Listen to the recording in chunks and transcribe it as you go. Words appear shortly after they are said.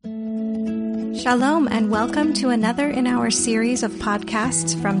Shalom and welcome to another in our series of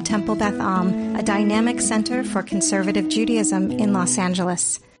podcasts from Temple Beth Am, a dynamic center for conservative Judaism in Los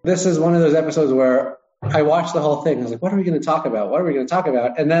Angeles. This is one of those episodes where I watched the whole thing. I was like, what are we going to talk about? What are we going to talk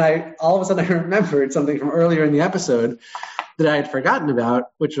about? And then all of a sudden I remembered something from earlier in the episode that I had forgotten about,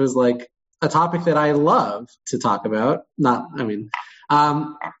 which was like a topic that I love to talk about.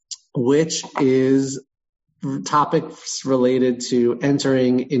 Which is topics related to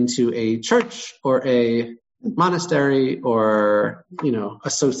entering into a church or a monastery or,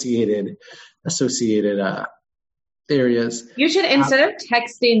 associated areas. You should, instead of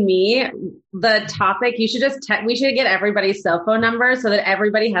texting me the topic, you should just we should get everybody's cell phone number so that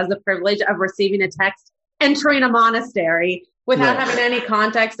everybody has the privilege of receiving a text entering a monastery without having any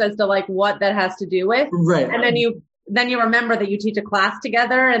context as to like what that has to do with. Right. And then you remember that you teach a class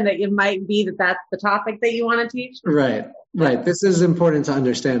together and that it might be that that's the topic that you want to teach. Right. This is important to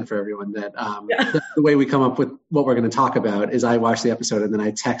understand for everyone that the way we come up with what we're going to talk about is I watch the episode and then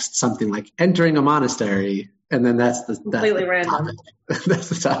I text something like entering a monastery. And then that's completely random. Topic. That's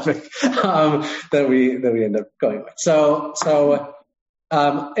the topic that we end up going with. So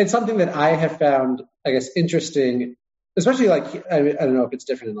it's something that I have found, I guess, interesting, especially like, I don't know if it's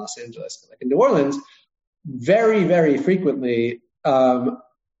different in Los Angeles, but like in New Orleans, very, very frequently,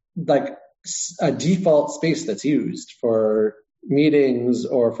 like a default space that's used for meetings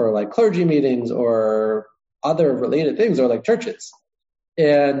or for like clergy meetings or other related things or like churches.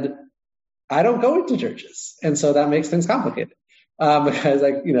 And I don't go into churches. And so that makes things complicated. Because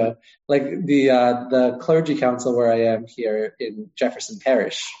the clergy council where I am here in Jefferson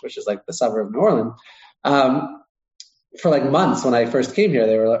Parish, which is like the suburb of New Orleans, for like months when I first came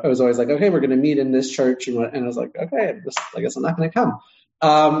here, I was always like, okay, we're going to meet in this church. And I was like, okay, I guess I'm not going to come.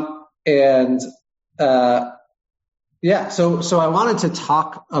 So I wanted to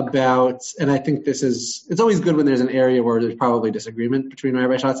talk about, and I think it's always good when there's an area where there's probably disagreement between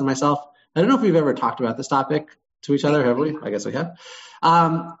Rabbi Schatz and myself. I don't know if we've ever talked about this topic to each other, have we? I guess we have.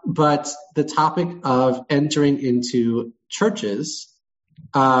 But the topic of entering into churches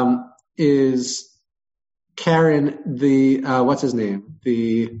is Karen, what's his name?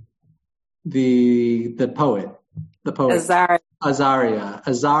 The poet.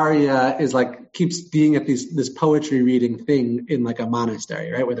 Azaria is like keeps being at this poetry reading thing in like a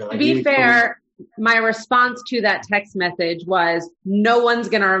monastery, right? Where they're like, to be fair, my response to that text message was, no one's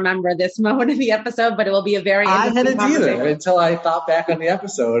going to remember this moment of the episode, but it will be a very interesting conversation. I hadn't either until I thought back on the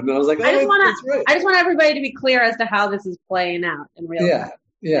episode, and I was like, I just want everybody to be clear as to how this is playing out in real time.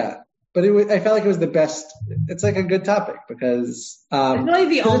 Yeah. But I felt like it was the best. It's like a good topic because it's really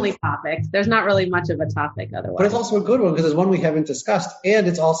the only topic. There's not really much of a topic otherwise. But it's also a good one because it's one we haven't discussed, and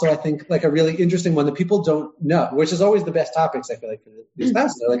it's also, I think, like a really interesting one that people don't know, which is always the best topics. I feel like for these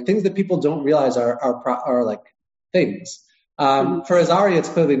classes, like things that people don't realize are like things. For Azari, it's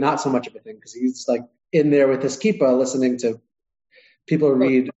clearly not so much of a thing because he's like in there with his kippah listening to people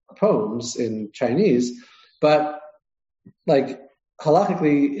read poems in Chinese, but like.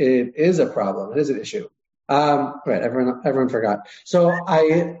 Halakhically, it is a problem. It is an issue. Right, everyone forgot. So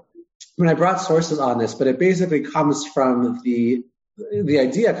when I brought sources on this, but it basically comes from the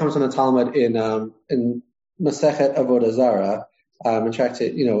idea comes from the Talmud in Masechet Avodah Zarah,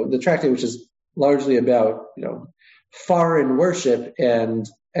 the tractate which is largely about foreign worship and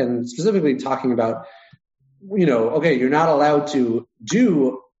specifically talking about okay, you're not allowed to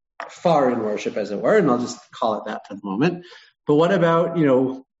do foreign worship, as it were, and I'll just call it that for the moment. But what about,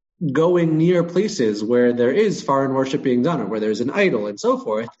 going near places where there is foreign worship being done or where there's an idol and so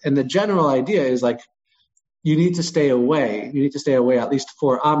forth? And the general idea is like, you need to stay away. You need to stay away at least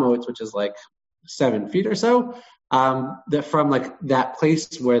 4 amos, which is like 7 feet or so, that from like that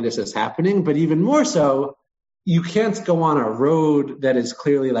place where this is happening. But even more so, you can't go on a road that is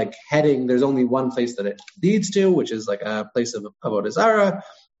clearly like heading. There's only one place that it leads to, which is like a place of Avodah Zarah,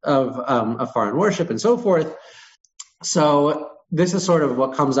 of foreign worship and so forth. So this is sort of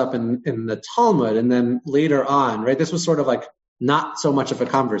what comes up in the Talmud. And then later on, right, this was sort of like not so much of a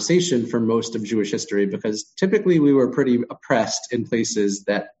conversation for most of Jewish history because typically we were pretty oppressed in places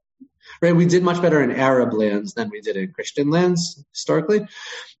that, right, we did much better in Arab lands than we did in Christian lands historically.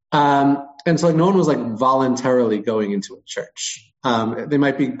 And so like no one was like voluntarily going into a church. They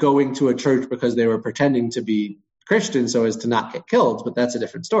might be going to a church because they were pretending to be Christian so as to not get killed, but that's a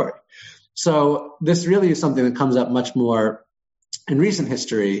different story. So this really is something that comes up much more in recent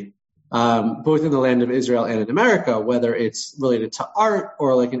history, both in the land of Israel and in America, whether it's related to art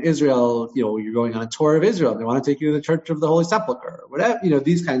or like in Israel, you're going on a tour of Israel and they want to take you to the Church of the Holy Sepulchre or whatever,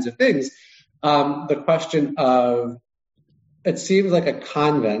 these kinds of things. The question of, it seems like a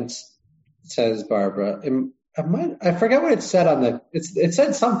convent says Barbara. I forget what it said on the. It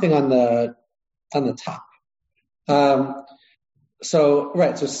said something on the top. So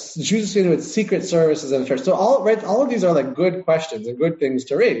Jews associated with secret services in the church. So all of these are like good questions and good things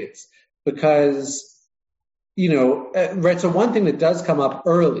to raise because, So one thing that does come up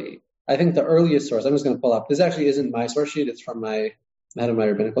early, I think the earliest source, I'm just going to pull up. This actually isn't my source sheet. It's from my head of my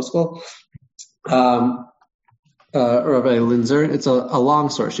rabbinical school, Rabbi Linzer. It's a long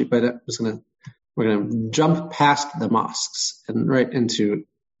source sheet, but we're going to jump past the mosques and right into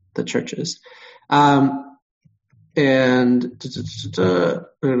the churches. And we're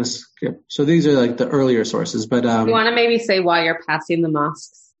going to skip. So these are like the earlier sources, but you want to maybe say why you're passing the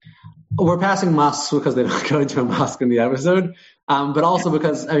mosques? We're passing mosques because they don't go into a mosque in the episode, but also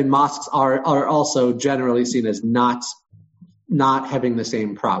because mosques are also generally seen as not having the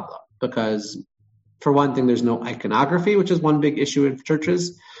same problem because, for one thing, there's no iconography, which is one big issue in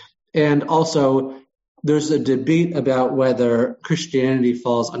churches, and also there's a debate about whether Christianity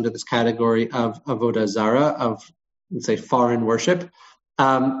falls under this category of avodah zara, of, let's say, foreign worship,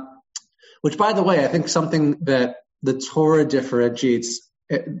 which, by the way, I think something that the Torah differentiates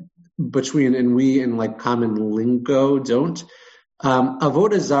between, and we in like common lingo don't.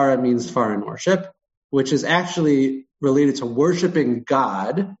 Avodah zara means foreign worship, which is actually related to worshiping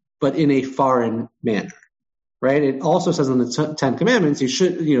God, but in a foreign manner. Right. It also says in the Ten Commandments, you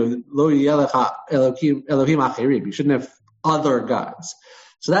should, lo yelecha Elohim acherim. You shouldn't have other gods.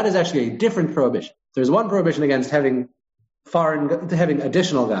 So that is actually a different prohibition. There's one prohibition against having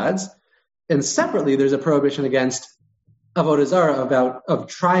additional gods, and separately there's a prohibition against avodah zara of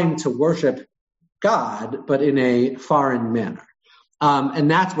trying to worship God, but in a foreign manner.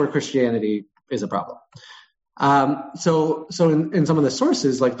 And that's where Christianity is a problem. So in some of the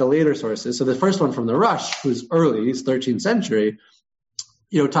sources, like the later sources, so the first one from the Rush, who's early, he's 13th century,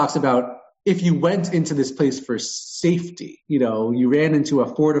 talks about if you went into this place for safety, you ran into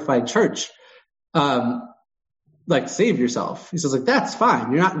a fortified church, save yourself. He says, that's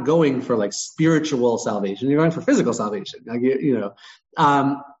fine. You're not going for spiritual salvation. You're going for physical salvation.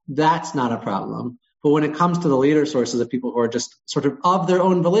 That's not a problem. But when it comes to the later sources of people who are just sort of their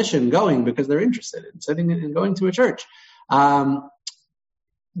own volition going because they're interested in sitting and going to a church,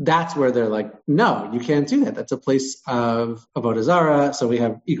 that's where they're like, no, you can't do that. That's a place of avodah zara. So we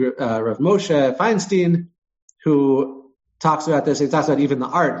have Rav Moshe Feinstein, who talks about this. He talks about even the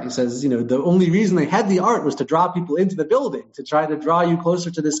art. He says, the only reason they had the art was to draw people into the building, to try to draw you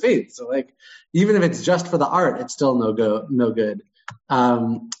closer to this faith. So even if it's just for the art, it's still no good.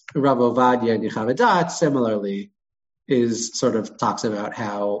 Rav Ovadia and Yechav Adat similarly talks about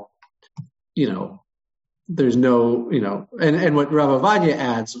how, there's no, and what Rav Ovadia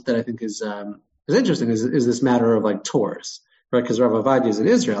adds that I think is interesting is this matter of tours, right? Because Rav Ovadia is in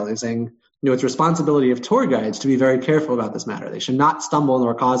Israel and he's saying, it's responsibility of tour guides to be very careful about this matter. They should not stumble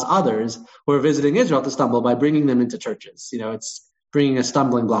nor cause others who are visiting Israel to stumble by bringing them into churches. It's bringing a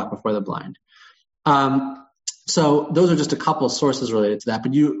stumbling block before the blind. So those are just a couple of sources related to that,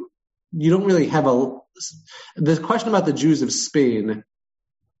 but you don't really have the question about the Jews of Spain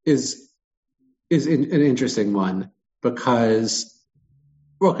is an interesting one because,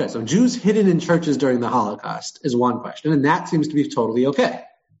 so Jews hidden in churches during the Holocaust is one question, and that seems to be totally okay.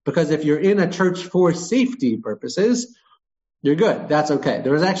 Because if you're in a church for safety purposes, you're good. That's okay.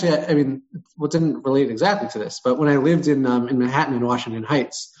 There was actually, it didn't relate exactly to this, but when I lived in Manhattan in Washington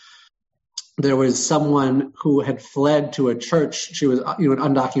Heights, there was someone who had fled to a church. She was, an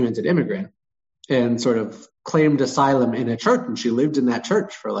undocumented immigrant and sort of claimed asylum in a church. And she lived in that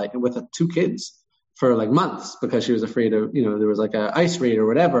church for with 2 kids for months because she was afraid of, there was a ICE raid or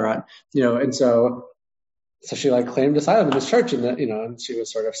whatever, and so she claimed asylum in this church and and she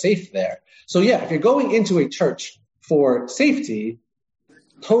was sort of safe there. So yeah, if you're going into a church for safety,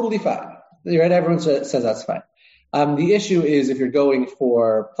 totally fine. Right? Everyone says that's fine. The issue is if you're going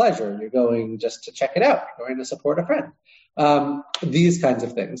for pleasure, you're going just to check it out, you're going to support a friend, these kinds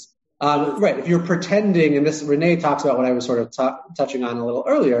of things. Right. If you're pretending, and this Renee talks about what I was sort of touching on a little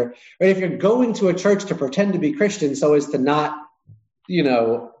earlier, right? If you're going to a church to pretend to be Christian so as to not,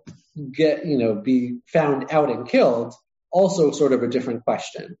 be found out and killed, also sort of a different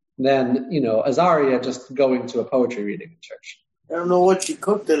question than, Azaria just going to a poetry reading in church. I don't know what you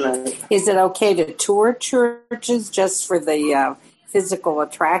cooked tonight. Is it okay to tour churches just for the physical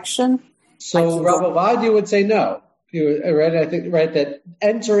attraction? So Rav Ovadia would say no. Right? I think that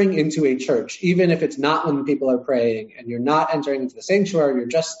entering into a church, even if it's not when people are praying, and you're not entering into the sanctuary, you're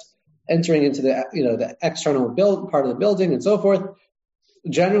just entering into the external part of the building and so forth.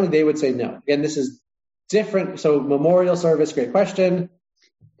 Generally, they would say no. Again, this is different. So memorial service, great question.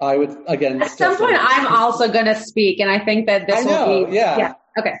 I would, again, at some point I'm also going to speak, and I think that this will be,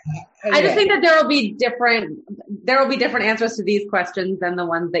 okay. I just think that there will be different answers to these questions than the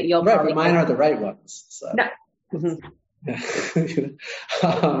ones that you'll probably. But mine are the right ones. So. No. Mm-hmm.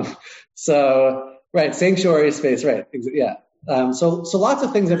 Sanctuary space, right? Yeah. So lots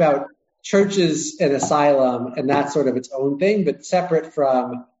of things about churches and asylum, and that's sort of its own thing, but separate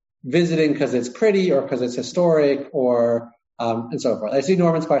from visiting because it's pretty or because it's historic or and so forth. I see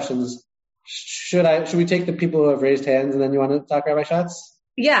Norman's questions. Should we take the people who have raised hands and then you want to talk Rabbi Schatz?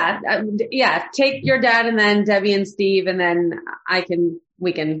 Yeah. Take your dad and then Debbie and Steve, and then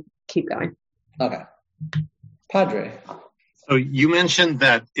we can keep going. Okay. Padre. So you mentioned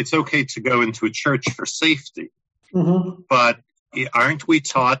that it's okay to go into a church for safety, but aren't we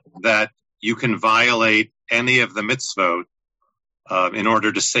taught that you can violate any of the mitzvot in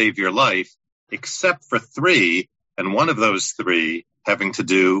order to save your life, except for 3, and one of those 3 having to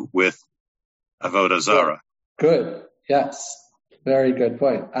do with avodah zarah? Good. Yes. Very good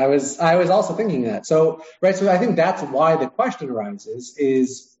point. I was also thinking that. So I think that's why the question arises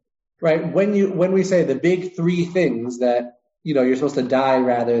is, right, when we say the big 3 things that, you're supposed to die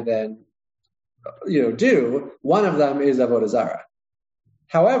rather than, do, one of them is avodah zarah.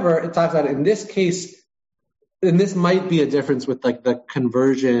 However, it talks about in this case, and this might be a difference with like the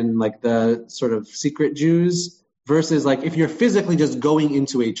conversion, like the sort of secret Jews versus like if you're physically just going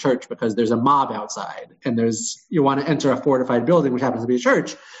into a church because there's a mob outside and you want to enter a fortified building, which happens to be a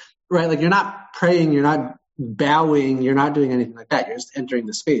church, right? Like you're not praying, you're not bowing, you're not doing anything like that. You're just entering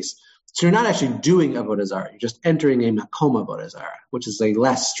the space. So you're not actually doing avodah zarah. You're just entering a makom avodah zarah, which is a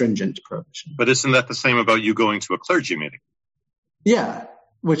less stringent prohibition. But isn't that the same about you going to a clergy meeting? Yeah.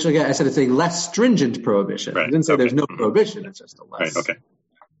 Which, again, I said it's a less stringent prohibition. Right. I didn't say there's no prohibition. It's just a less. Right, okay.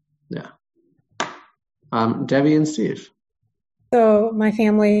 Yeah. Debbie and Steve. So my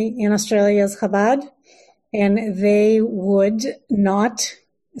family in Australia is Chabad, and they would not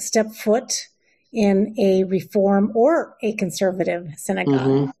step foot in a Reform or a conservative synagogue.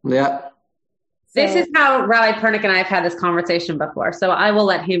 Mm-hmm. Yeah. This is how Rabbi Pernick and I have had this conversation before, so I will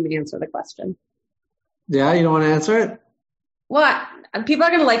let him answer the question. Yeah, you don't want to answer it? What? People are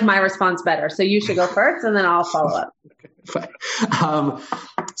going to like my response better, so you should go first, and then I'll follow up.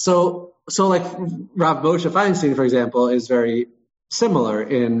 So like Rav Moshe Feinstein, for example, is very similar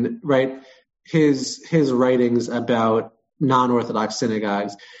in his writings about non-Orthodox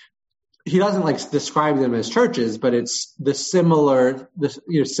synagogues. He doesn't like describe them as churches, but it's the similar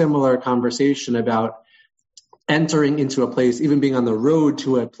conversation about entering into a place, even being on the road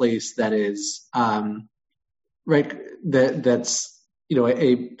to a place that is that's he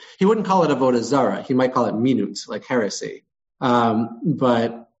wouldn't call it avodah zarah. He might call it minut, like heresy.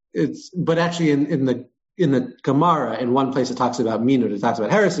 But actually in the Gemara, in one place it talks about minut, it talks about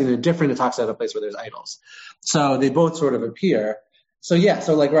heresy, and in a different it talks about a place where there's idols. So they both sort of appear. So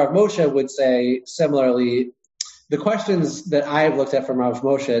like Rav Moshe would say similarly, the questions that I've looked at from Rav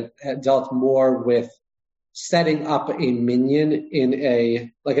Moshe had dealt more with setting up a minyan in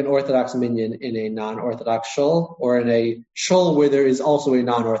an Orthodox minyan in a non-Orthodox shul, or in a shul where there is also a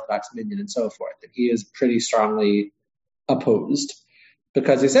non-Orthodox minyan and so forth. And he is pretty strongly opposed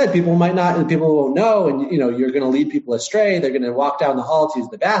because he said people won't know, and you're going to lead people astray. They're going to walk down the hall to use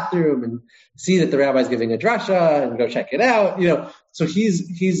the bathroom and see that the rabbi's giving a drasha and go check it out. So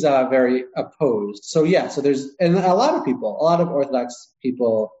he's very opposed. So there's a lot of Orthodox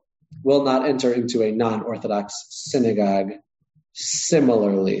people will not enter into a non-Orthodox synagogue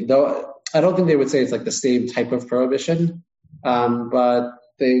similarly. Though I don't think they would say it's like the same type of prohibition, but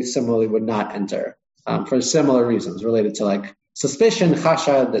they similarly would not enter for similar reasons related to like suspicion,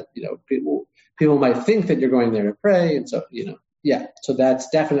 chasha, that people might think that you're going there to pray, and so so that's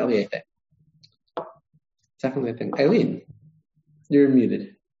definitely a thing. Definitely a thing. Eileen, you're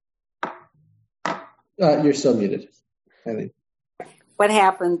muted. You're still muted, Eileen. What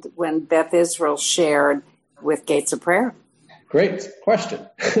happened when Beth Israel shared with Gates of Prayer? Great question.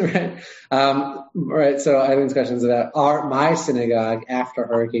 Right. So Eileen's question is about my synagogue after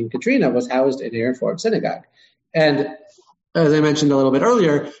Hurricane Katrina was housed in a Reform synagogue. And as I mentioned a little bit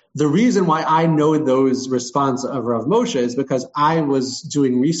earlier, the reason why I know those response of Rav Moshe is because I was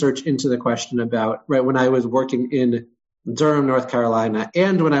doing research into the question about, when I was working in Durham, North Carolina,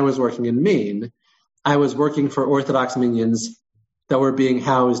 and when I was working in Maine, I was working for Orthodox minyans that were being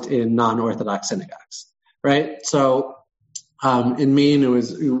housed in non-Orthodox synagogues, right? So in Maine,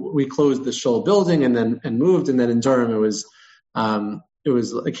 we closed the shul building and moved, and then in Durham, it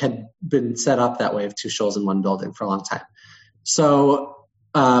was like had been set up that way of 2 shuls in one building for a long time. So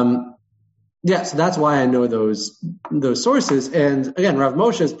Yeah, so that's why I know those sources. And again, Rav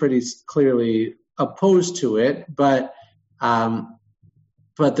Moshe is pretty clearly opposed to it, but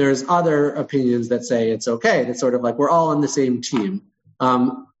there's other opinions that say it's okay. It's sort of like we're all on the same team.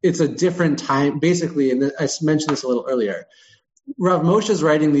 It's a different time, basically, and I mentioned this a little earlier. Rav Moshe is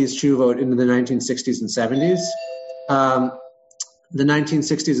writing these tshuvot in the 1960s and 70s. The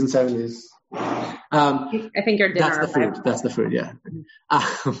 1960s and 70s. I think your dinner. That's the food, yeah.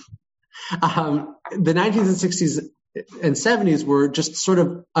 The 1960s and 70s were just sort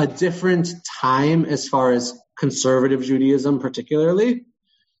of a different time as far as conservative Judaism particularly,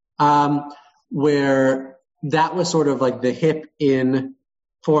 where that was sort of like the hip in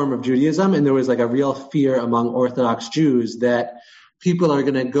form of Judaism, and there was like a real fear among Orthodox Jews that people are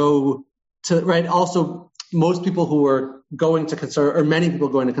going to go to, right? Also, most people who were going to many people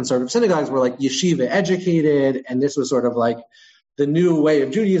going to conservative synagogues were like yeshiva educated, and this was sort of like the new way of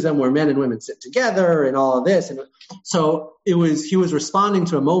Judaism where men and women sit together and all of this. And so he was responding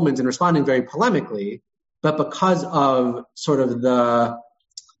to a moment and responding very polemically, but because of sort of the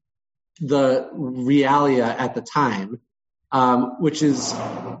realia at the time, which is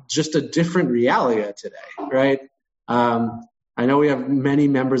just a different realia today, right? I know we have many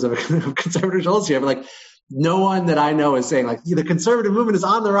members of conservative Shulchan here, but like no one that I know is saying like the conservative movement is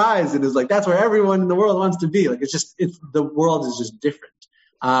on the rise and is like that's where everyone in the world wants to be. Like the world is just different,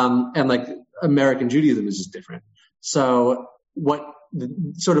 and like American Judaism is just different. So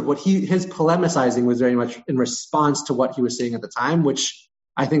his polemicizing was very much in response to what he was saying at the time, which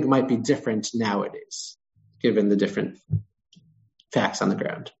I think might be different nowadays, given the different facts on the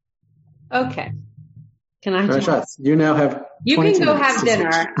ground. Okay. Can I? You now have. You can go have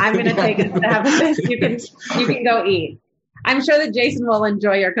dinner. I'm going to take a stab at this. You can go eat. I'm sure that Jason will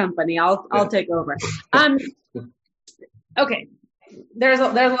enjoy your company. I'll take over. Okay. There's a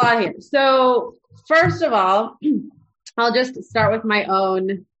lot here. So first of all, I'll just start with my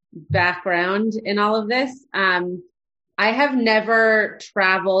own background in all of this. I have never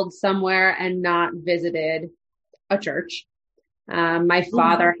traveled somewhere and not visited a church. My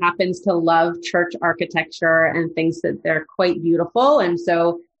father happens to love church architecture and thinks that they're quite beautiful. And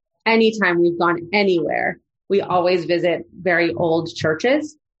so anytime we've gone anywhere, we always visit very old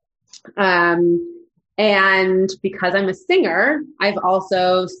churches. And because I'm a singer, I've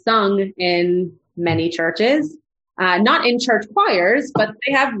also sung in many churches, not in church choirs, but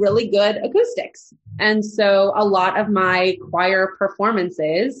they have really good acoustics. And so a lot of my choir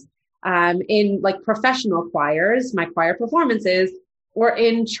performances in like professional choirs, my choir performances were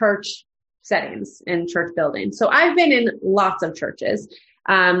in church settings, in church buildings. So I've been in lots of churches.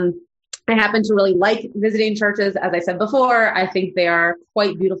 I happen to really like visiting churches. As I said before, I think they are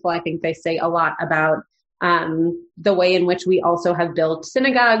quite beautiful. I think they say a lot about the way in which we also have built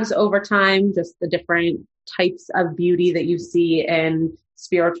synagogues over time, just the different types of beauty that you see in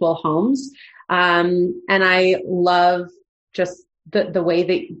spiritual homes. And I love just the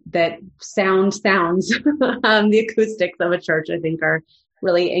way that sound sounds, the acoustics of a church, I think are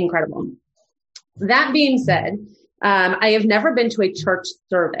really incredible. That being said, I have never been to a church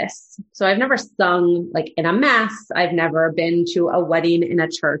service. So I've never sung like in a mass. I've never been to a wedding in a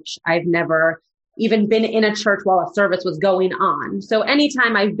church. I've never even been in a church while a service was going on. So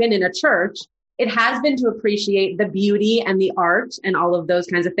anytime I've been in a church, it has been to appreciate the beauty and the art and all of those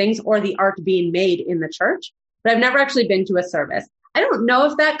kinds of things, or the art being made in the church. But I've never actually been to a service. I don't know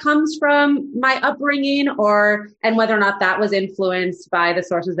if that comes from my upbringing and whether or not that was influenced by the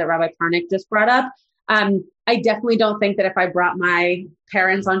sources that Rabbi Parnick just brought up. I definitely don't think that if I brought my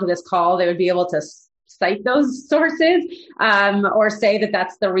parents onto this call, they would be able to cite those sources, or say that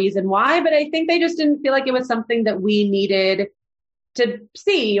that's the reason why. But I think they just didn't feel like it was something that we needed to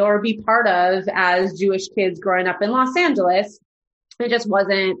see or be part of as Jewish kids growing up in Los Angeles. It just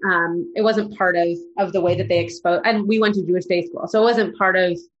wasn't, it wasn't part of the way that they exposed, and we went to Jewish day school. So it wasn't part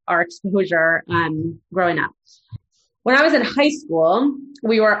of our exposure, growing up. When I was in high school,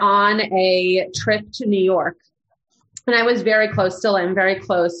 we were on a trip to New York, and I was still am very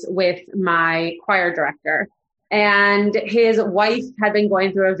close with my choir director, and his wife had been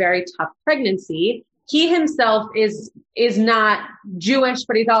going through a very tough pregnancy. He himself is not Jewish,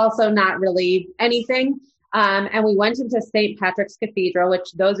 but he's also not really anything. And we went into St. Patrick's Cathedral,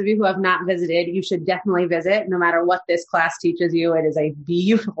 which those of you who have not visited, you should definitely visit. No matter what this class teaches you, it is a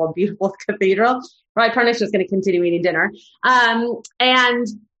beautiful, beautiful cathedral. Rabbi Parnick's just going to continue eating dinner. And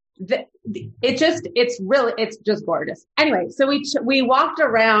it's just gorgeous. Anyway, so we walked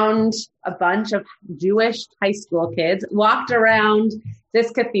around, a bunch of Jewish high school kids walked around this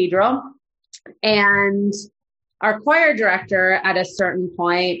cathedral, and our choir director at a certain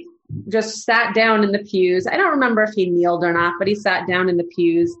point just sat down in the pews. I don't remember if he kneeled or not, but he sat down in the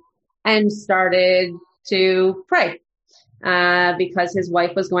pews and started to pray because his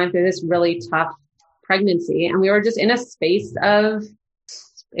wife was going through this really tough pregnancy. And we were just in a space of,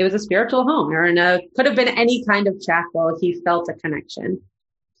 it was a spiritual home, or could have been any kind of chapel. He felt a connection.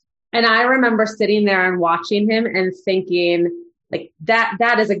 And I remember sitting there and watching him and thinking, like,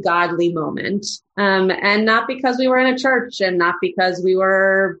 that is a godly moment. And not because we were in a church and not because we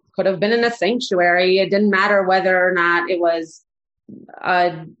could have been in a sanctuary. It didn't matter whether or not it was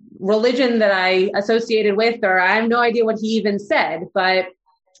a religion that I associated with, or I have no idea what he even said, but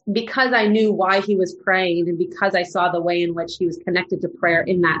because I knew why he was praying and because I saw the way in which he was connected to prayer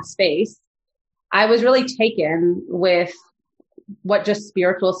in that space, I was really taken with what just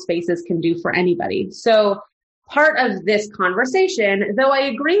spiritual spaces can do for anybody. So part of this conversation, though I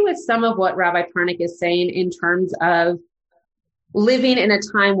agree with some of what Rabbi Pernick is saying in terms of living in a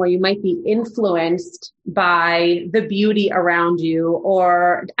time where you might be influenced by the beauty around you,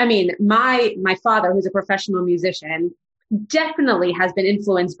 or, I mean, my father, who's a professional musician, definitely has been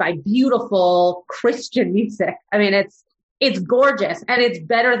influenced by beautiful Christian music. I mean, it's gorgeous and it's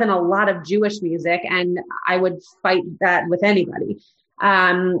better than a lot of Jewish music. And I would fight that with anybody.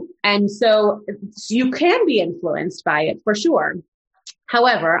 And so you can be influenced by it for sure.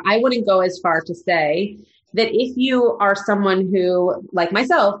 However, I wouldn't go as far to say that if you are someone who, like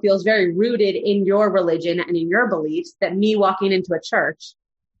myself, feels very rooted in your religion and in your beliefs, that me walking into a church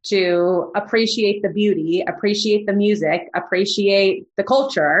to appreciate the beauty, appreciate the music, appreciate the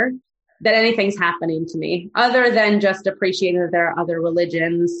culture, that anything's happening to me, other than just appreciating that there are other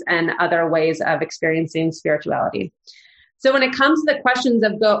religions and other ways of experiencing spirituality. So when it comes to the questions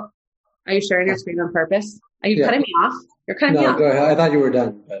of are you sharing your screen on purpose? Are you cutting me off? You're cutting me off. Go ahead. I thought you were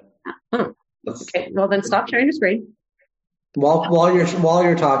done. But okay, well then stop sharing your screen. While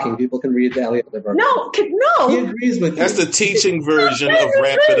you're talking, people can read the Eliezer Berkovitz. No. He agrees with you. That's the teaching version of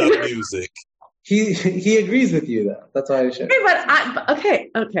Ramp It Up music. He agrees with you though. That's why I shared. Okay,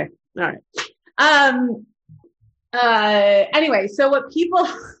 all right. Anyway, so what people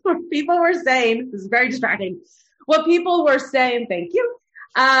were saying, this is very distracting. What people were saying, thank you,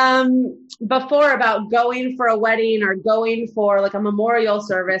 before about going for a wedding or going for like a memorial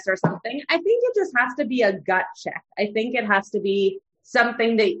service or something, I think it just has to be a gut check. I think it has to be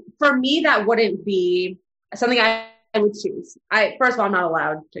something that, for me, that wouldn't be something I would choose. First of all, I'm not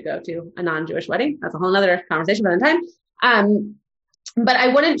allowed to go to a non-Jewish wedding. That's a whole other conversation for another time. But I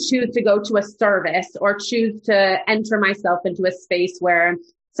wouldn't choose to go to a service or choose to enter myself into a space where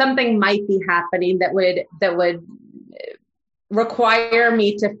something might be happening that would require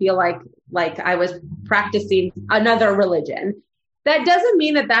me to feel like I was practicing another religion. That doesn't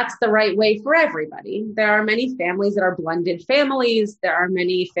mean that that's the right way for everybody. There are many families that are blended families. There are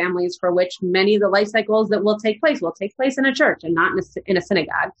many families for which many of the life cycles that will take place in a church and not in a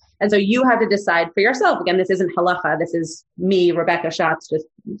synagogue. And so you have to decide for yourself. Again, this isn't halacha. This is me, Rebecca Schatz, just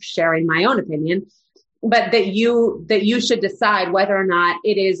sharing my own opinion. But that you should decide whether or not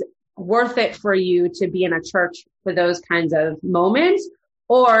it is worth it for you to be in a church for those kinds of moments,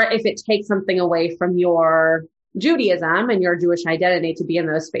 or if it takes something away from your Judaism and your Jewish identity to be in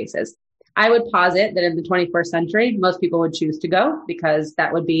those spaces. I would posit that in the 21st century, most people would choose to go because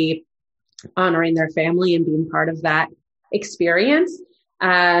that would be honoring their family and being part of that experience.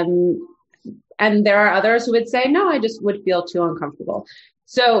 And there are others who would say, no, I just would feel too uncomfortable.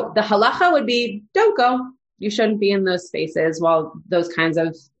 So the halacha would be, don't go. You shouldn't be in those spaces while those kinds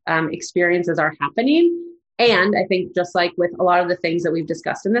of experiences are happening. And I think just like with a lot of the things that we've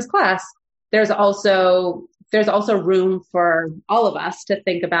discussed in this class, there's also room for all of us to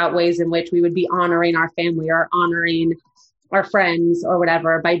think about ways in which we would be honoring our family or honoring our friends or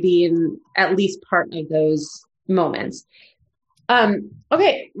whatever by being at least part of those moments.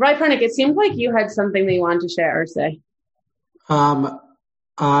 Okay, Rai Pernick, it seemed like you had something that you wanted to share or say. I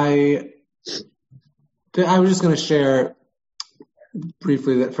was just going to share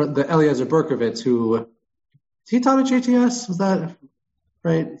briefly that for the Eliezer Berkovitz, who he taught at JTS, was that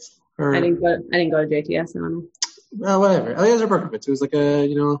right? Or, I didn't go to JTS. I don't know. Well, whatever. Eliezer Berkovitz, who was like a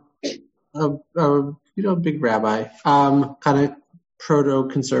big rabbi, kind of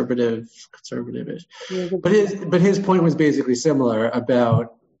conservative-ish. But his point was basically similar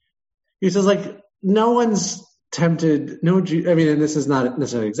about, he says like, no one's tempted, and this is not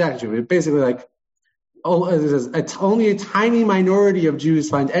necessarily exactly true, but basically like, it's only a tiny minority of Jews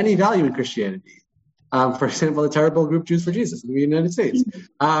find any value in Christianity. For example, the terrible group Jews for Jesus in the United States.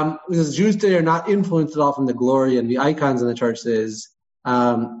 Because Jews today are not influenced at all from the glory and the icons in the churches.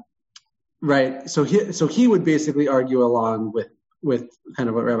 Right. So he would basically argue along with kind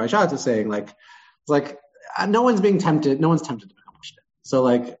of what Rabbi Schatz is saying. Like, it's like no one's tempted to become Christian. So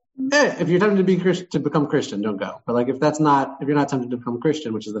like, if you're tempted to become Christian, don't go. But like, if you're not tempted to become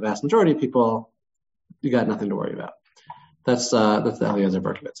Christian, which is the vast majority of people, you got nothing to worry about. That's the Eliezer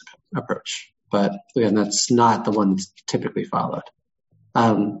Berkovitz approach. But again, that's not the one that's typically followed.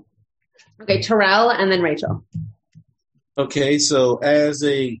 Okay, Terrell and then Rachel. Okay, so as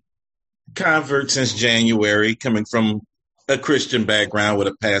a convert since January, coming from a Christian background with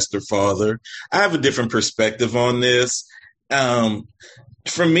a pastor father, I have a different perspective on this.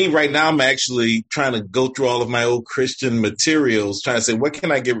 For me right now, I'm actually trying to go through all of my old Christian materials, trying to say, what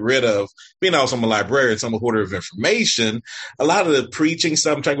can I get rid of? Being also I'm a librarian, so I'm a hoarder of information. A lot of the preaching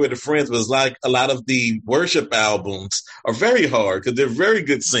stuff I'm trying to get to friends was like a lot of the worship albums are very hard because they're very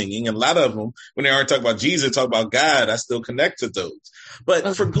good singing. And a lot of them, when they aren't talking about Jesus, talk about God, I still connect to those.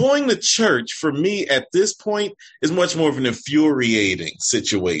 But for going to church, for me at this point, is much more of an infuriating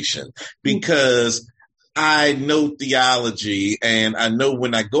situation because I know theology and I know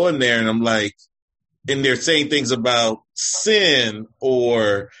when I go in there and I'm like, and they're saying things about sin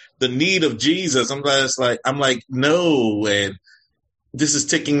or the need of Jesus. I'm like, no. And this is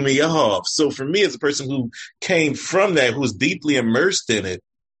ticking me off. So for me as a person who came from that, who's deeply immersed in it,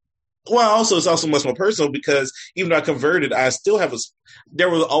 well, also it's also much more personal because even though I converted, I still have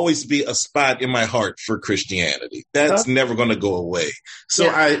there will always be a spot in my heart for Christianity. That's never going to go away. So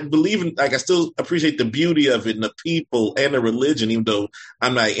I believe in, I still appreciate the beauty of it and the people and the religion, even though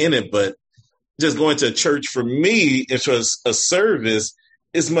I'm not in it. But just going to a church for me, it was a service,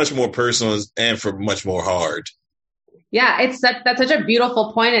 is much more personal and for much more hard. Yeah, that's such a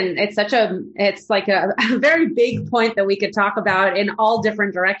beautiful point, and it's like a very big point that we could talk about in all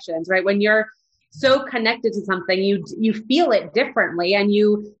different directions, right? When you're so connected to something, you feel it differently, and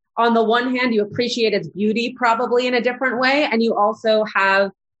you, on the one hand, you appreciate its beauty probably in a different way, and you also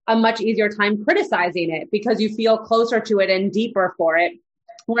have a much easier time criticizing it because you feel closer to it and deeper for it.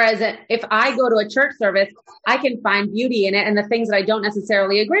 Whereas if I go to a church service, I can find beauty in it, and the things that I don't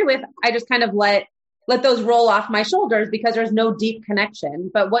necessarily agree with, I just kind of let those roll off my shoulders because there's no deep connection.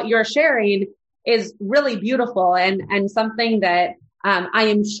 But what you're sharing is really beautiful and something that I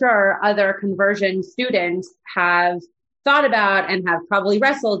am sure other conversion students have thought about and have probably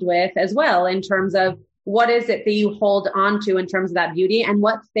wrestled with as well in terms of what is it that you hold on to in terms of that beauty and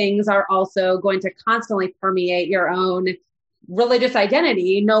what things are also going to constantly permeate your own religious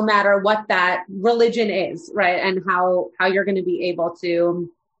identity, no matter what that religion is, right? And how you're going to be able to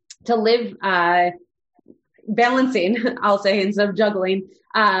live balancing, I'll say, instead of juggling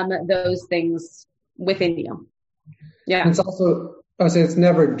those things within you. Yeah. It's also, I would say it's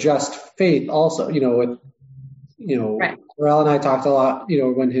never just faith also, with, right. Terrell and I talked a lot,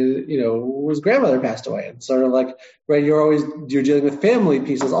 when his grandmother passed away, and sort of like, right, you're dealing with family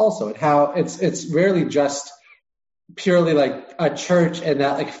pieces also, and how it's rarely just purely like a church and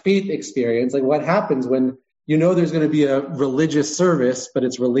that like faith experience. Like what happens when there's going to be a religious service, but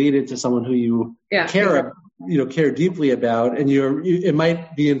it's related to someone who you care deeply about, and it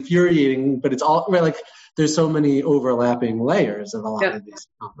might be infuriating, but it's all right. Like there's so many overlapping layers of a lot of these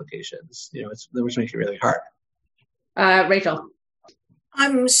complications, which makes it really hard. Rachel.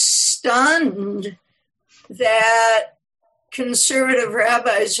 I'm stunned that conservative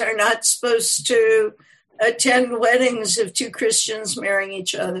rabbis are not supposed to attend weddings of two Christians marrying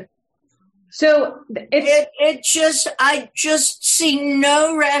each other. So I just see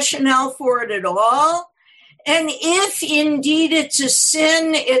no rationale for it at all. And if indeed it's a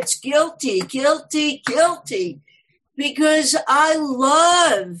sin, it's guilty. Because I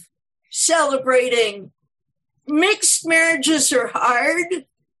love celebrating. Mixed marriages are hard,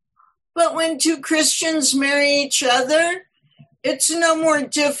 but when two Christians marry each other, it's no more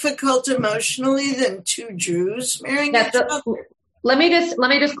difficult emotionally than two Jews marrying each other. Let me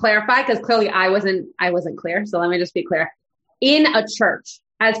just clarify, because clearly I wasn't clear. So let me just be clear. In a church,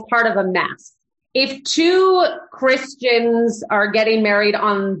 as part of a mass, if two Christians are getting married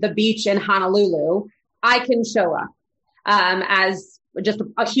on the beach in Honolulu, I can show up as just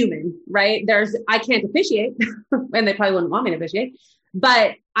a human, right? I can't officiate, and they probably wouldn't want me to officiate,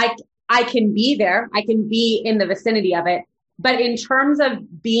 but I can be there. I can be in the vicinity of it. But in terms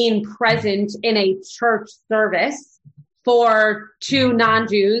of being present in a church service for two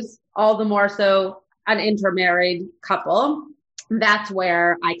non-Jews, all the more so an intermarried couple, that's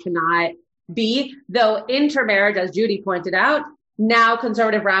where I cannot be. Though intermarriage, as Judy pointed out, now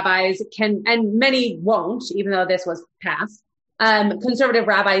conservative rabbis can, and many won't, even though this was passed, conservative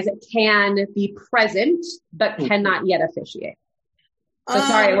rabbis can be present, but cannot yet officiate. So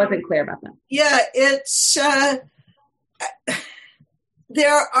sorry, I wasn't clear about that. Yeah, it's,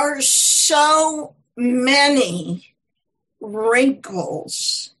 there are so many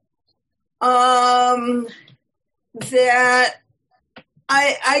wrinkles that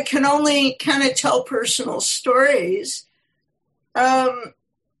I can only kind of tell personal stories. My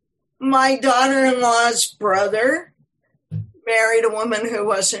daughter-in-law's brother married a woman who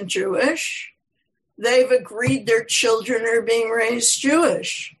wasn't Jewish. They've agreed their children are being raised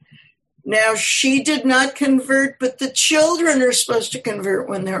Jewish. Now, she did not convert, but the children are supposed to convert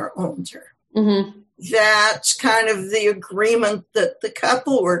when they're older. Mm-hmm. That's kind of the agreement that the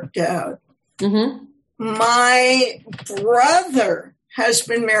couple worked out. Mm-hmm. My brother has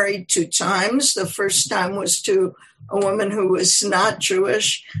been married 2 times. The first time was to a woman who was not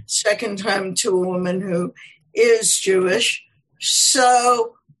Jewish. Second time to a woman who is Jewish.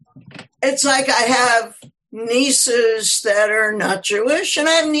 So it's like I have nieces that are not Jewish, and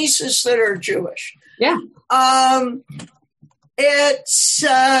I have nieces that are Jewish. Yeah.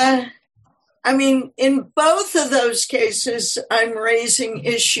 In both of those cases, I'm raising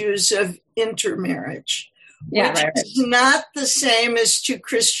issues of intermarriage, which is not the same as 2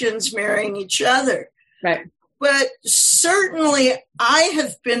 Christians marrying each other. Right. But certainly I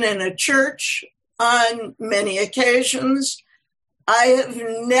have been in a church on many occasions. I have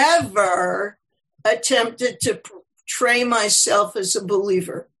never attempted to portray myself as a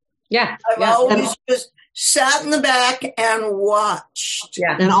believer. Yeah. I've always just sat in the back and watched.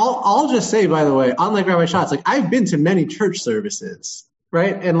 Yeah. And I'll just say, by the way, unlike Rabbi Schatz, like I've been to many church services,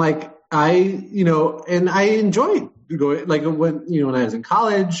 right? And like I enjoyed going, like when I was in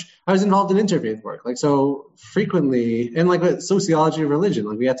college, I was involved in interfaith work, like so frequently, and like with sociology of religion,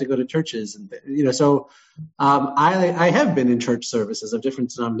 like we had to go to churches and so I have been in church services of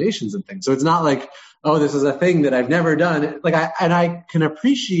different denominations and things. So it's not like, oh, this is a thing that I've never done. Like I can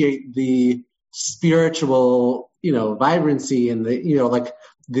appreciate the spiritual, vibrancy and the,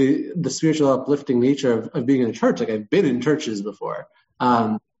 the spiritual uplifting nature of being in a church. Like I've been in churches before.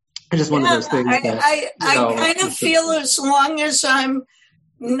 It's just one of those things I kind of feel as long as I'm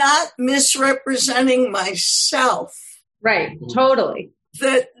not misrepresenting myself. Right. Totally.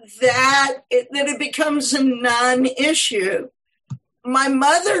 That it becomes a non-issue. My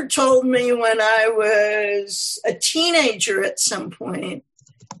mother told me when I was a teenager at some point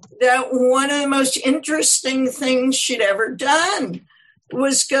that one of the most interesting things she'd ever done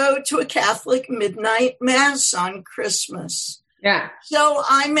was go to a Catholic midnight mass on Christmas. Yeah. So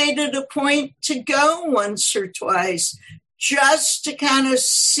I made it a point to go once or twice just to kind of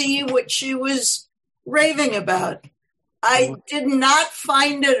see what she was raving about. I did not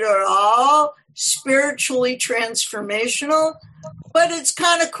find it at all spiritually transformational, but it's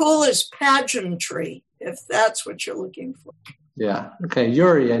kind of cool as pageantry, if that's what you're looking for. Yeah. Okay.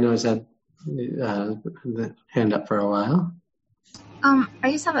 Yuri, I know has had the hand up for a while.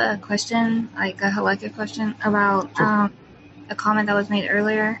 I just have a question, like a halakhic question about a comment that was made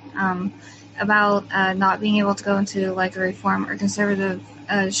earlier about not being able to go into like a reform or conservative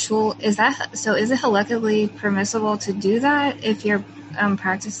shul. Is it halakhically permissible to do that if you're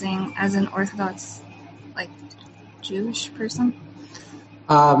practicing as an Orthodox, like Jewish person?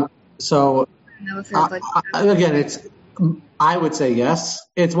 Again, I would say yes.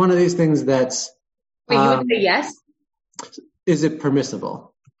 It's one of these things that's. Wait, you would say yes? Is it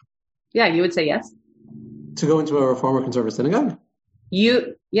permissible? Yeah, you would say yes. To go into a Reform or Conservative synagogue?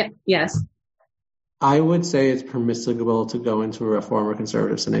 Yes. I would say it's permissible to go into a Reform or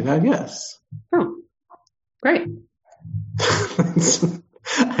Conservative synagogue, yes. Oh, great.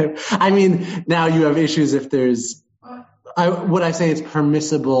 I mean, now you have issues if there's... would I say it's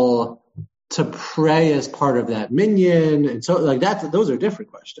permissible to pray as part of that minyan? And so, like, those are different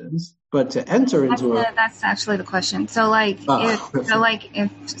questions. But to enter into that's actually the question. So, if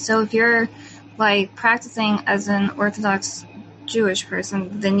you're like practicing as an Orthodox Jewish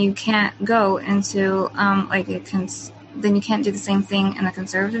person, then you can't go into then you can't do the same thing in a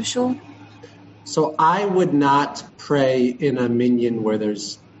conservative shul. So I would not pray in a minyan where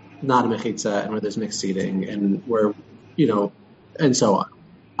there's not a mechitza and where there's mixed seating and where and so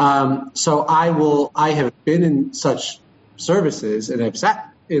on. So I have been in such services and I've sat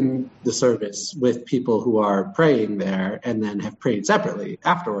in the service with people who are praying there and then have prayed separately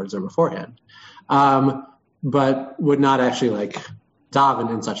afterwards or beforehand, but would not actually like daven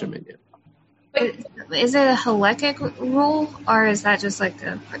in such a minyan. Is it a halakhic rule or is that just like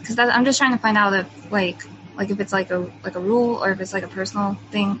because I'm just trying to find out if like if it's like a rule or if it's like a personal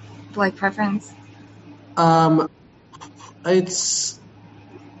thing, like preference. It's.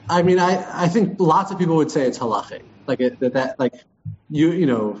 I mean, I think lots of people would say it's halachic, like that like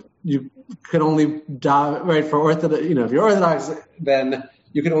you you can only daven, right, for Orthodox, if you're Orthodox, then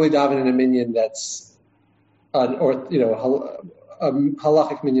you can only daven in a minyan that's a halachic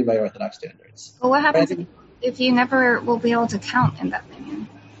minyan by Orthodox standards. Well, what happens if you never will be able to count in that minyan?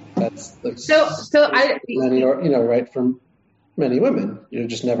 That's I for many women, you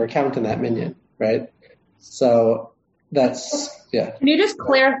just never count in that minyan, right? So that's, yeah. Can you just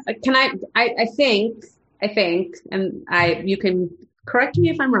clarify? Can I think, and you can correct me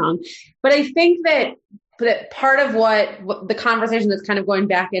if I'm wrong, but I think that part of what the conversation that's kind of going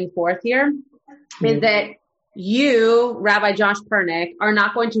back and forth here is that you, Rabbi Josh Pernick, are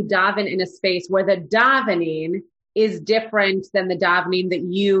not going to daven in a space where the davening is different than the davening that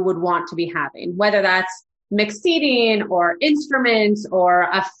you would want to be having, whether that's mixed seating or instruments or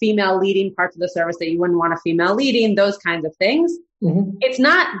a female leading parts of the service that you wouldn't want a female leading, those kinds of things. Mm-hmm. It's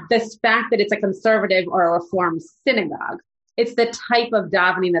not the fact that it's a conservative or a reform synagogue. It's the type of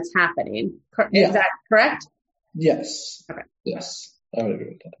davening that's happening. Is that correct? Yes. Okay. Yes, I would agree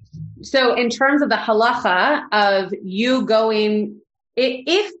with that. So in terms of the halacha of you going,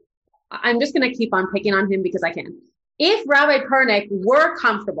 if I'm just going to keep on picking on him because I can. If Rabbi Pernick were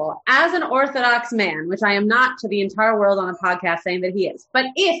comfortable as an Orthodox man, which I am not to the entire world on a podcast saying that he is, but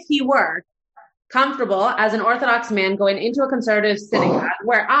if he were comfortable as an Orthodox man going into a conservative synagogue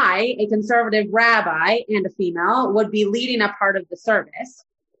where I, a conservative rabbi and a female, would be leading a part of the service,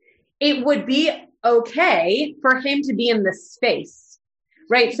 it would be okay for him to be in the space,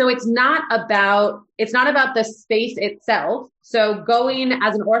 right? So it's not about the space itself. So going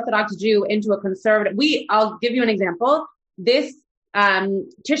as an Orthodox Jew into a conservative, I'll give you an example. This Tisha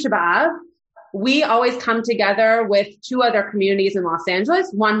B'Av, we always come together with two other communities in Los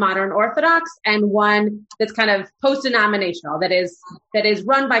Angeles, one modern Orthodox and one that's kind of post-denominational, that is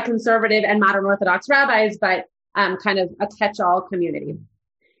run by conservative and modern Orthodox rabbis, but kind of a catch-all community.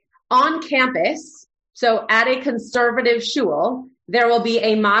 On campus, so at a conservative shul, there will be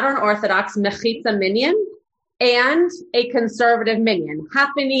a modern Orthodox mechitza minyan and a conservative minyan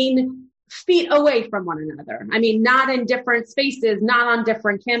happening feet away from one another. I mean, not in different spaces, not on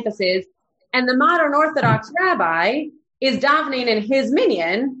different campuses. And the modern Orthodox rabbi is davening in his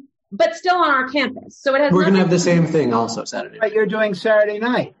minyan, but still on our campus. So we're going to have the same thing also Saturday. But you're doing Saturday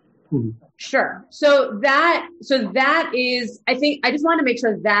night. Mm-hmm. Sure. So that is, I think, I just want to make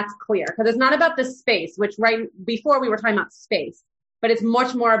sure that's clear because it's not about the space, which right before we were talking about space, but it's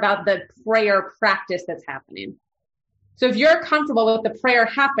much more about the prayer practice that's happening. So if you're comfortable with the prayer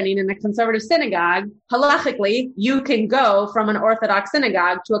happening in a conservative synagogue, halachically, you can go from an Orthodox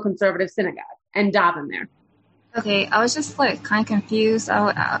synagogue to a conservative synagogue and daven there. Okay, I was just kind of confused.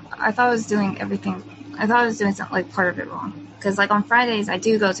 I thought I was doing everything. I thought I was doing something part of it wrong. Because on Fridays I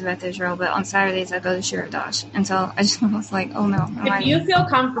do go to Beth Israel, but on Saturdays I go to Shir Hadash. And so I just was like, oh no. If you feel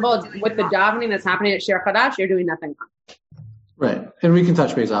comfortable with the davening that's happening at Shir Hadash, you're doing nothing wrong. Right. And we can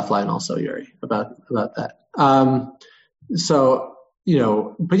touch base offline also, Yuri, about that. So,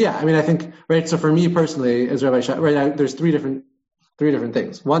 but yeah, I mean, I think, right. So for me personally, as Rabbi Shah, right now, there's three different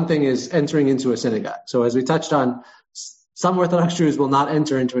things. One thing is entering into a synagogue. So as we touched on, some Orthodox Jews will not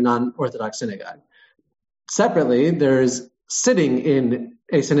enter into a non-Orthodox synagogue. Separately, there's sitting in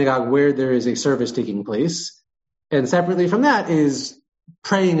a synagogue where there is a service taking place. And separately from that is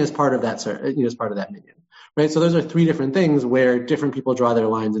praying as part of that, as part of that minyan. Right. So those are three different things where different people draw their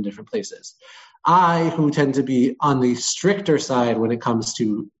lines in different places. I, who tend to be on the stricter side when it comes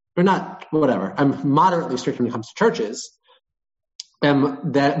to, or not, whatever, I'm moderately strict when it comes to churches,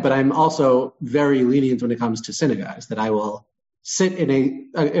 but I'm also very lenient when it comes to synagogues, that I will sit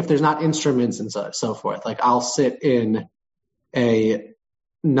in if there's not instruments and so forth, I'll sit in a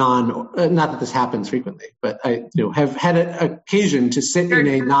not that this happens frequently, but I have had an occasion to sit in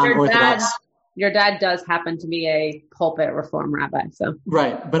a non-Orthodox. Your dad does happen to be a pulpit reform rabbi, so.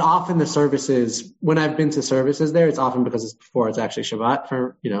 Right. But often the services, when I've been to services there, it's often because it's before it's actually Shabbat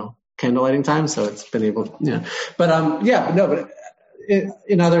for, candle lighting time. So it's been able to, but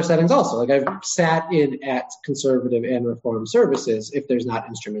in other settings also, I've sat in at conservative and reform services if there's not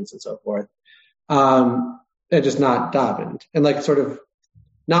instruments and so forth. And just not davened and sort of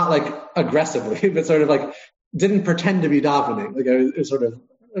not aggressively, but sort of didn't pretend to be davening. I was sort of,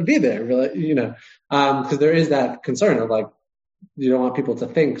 be there, really, because there is that concern of you don't want people to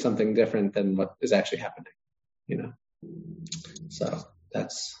think something different than what is actually happening, So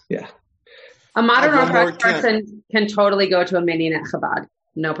that's, yeah. A modern Orthodox person can totally go to a minyan at Chabad,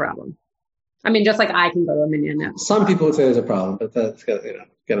 no problem. I mean, just like I can go to a minyan now. Some people would say there's a problem, but that's get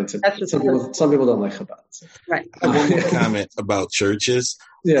into. Some people don't like Chabad. So. Right. I have one comment about churches.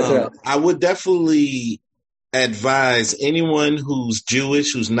 Yeah, I would definitely advise anyone who's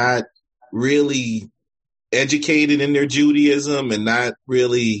Jewish, who's not really educated in their Judaism and not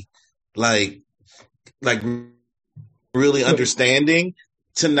really like really understanding,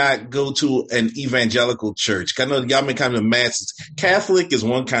 to not go to an evangelical church. I know y'all been kind of masses. Catholic is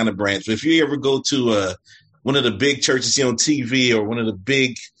one kind of branch, but if you ever go to one of the big churches on TV or one of the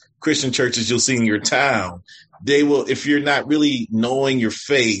big Christian churches you'll see in your town, they will, if you're not really knowing your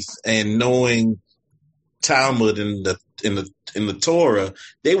faith and knowing Talmud in the Torah,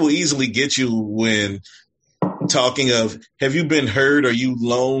 they will easily get you when talking of, have you been hurt? Are you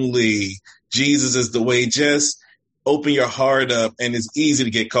lonely? Jesus is the way. Just open your heart up, and it's easy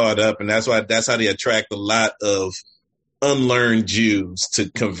to get caught up. And that's how they attract a lot of unlearned Jews to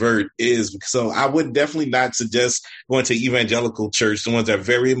convert is. So I would definitely not suggest going to evangelical church, the ones that are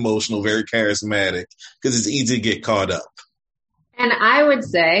very emotional, very charismatic, because it's easy to get caught up. And I would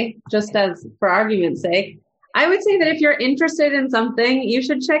say, just as for argument's sake, I would say that if you're interested in something, you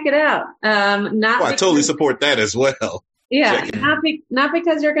should check it out. I totally support that as well. Yeah, not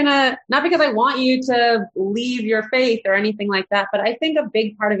because I want you to leave your faith or anything like that, but I think a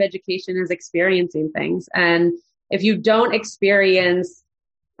big part of education is experiencing things. And if you don't experience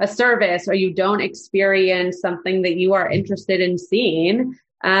a service or you don't experience something that you are interested in seeing,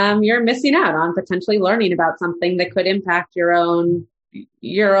 you're missing out on potentially learning about something that could impact your own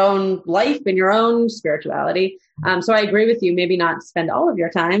life and your own spirituality. So I agree with you, maybe not spend all of your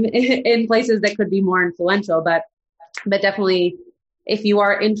time in places that could be more influential, but definitely if you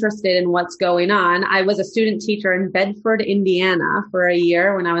are interested in what's going on. I was a student teacher in Bedford, Indiana for a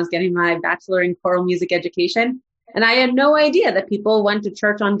year when I was getting my bachelor in choral music education. And I had no idea that people went to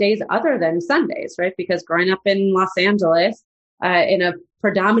church on days other than Sundays, right? Because growing up in Los Angeles, in a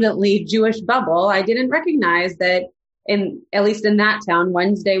predominantly Jewish bubble, I didn't recognize that at least in that town,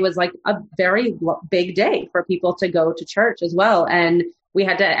 Wednesday was like a very big day for people to go to church as well. And we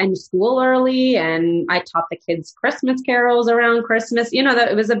had to end school early, and I taught the kids Christmas carols around Christmas.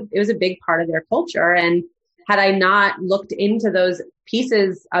 That it was a big part of their culture. And had I not looked into those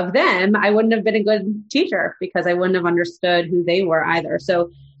pieces of them, I wouldn't have been a good teacher because I wouldn't have understood who they were either.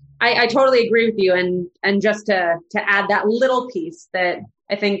 So I totally agree with you. And just to add that little piece that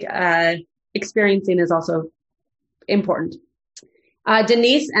I think experiencing is also important.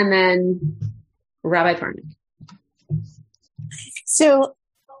 Denise, and then Rabbi Parnick. So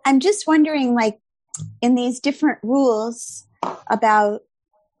I'm just wondering, like, in these different rules about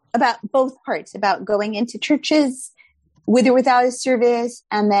both parts, about going into churches with or without a service,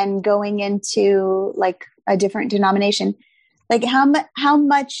 and then going into like a different denomination, like how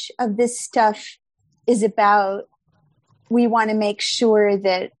much of this stuff is about, we want to make sure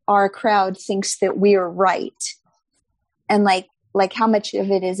that our crowd thinks that we are right, and like how much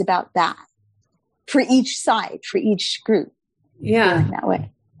of it is about that for each side, for each group? Yeah, that way.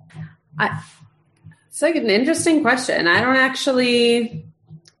 It's like an interesting question. I don't actually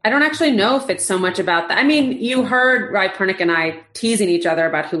know if it's so much about that. I mean, you heard Rabbi Parnick and I teasing each other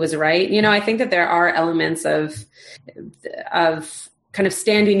about who was right. I think that there are elements of kind of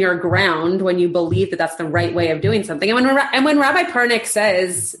standing your ground when you believe that that's the right way of doing something. And when Rabbi Parnick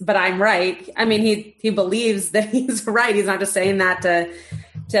says, "But I'm right," I mean, he believes that he's right. He's not just saying that to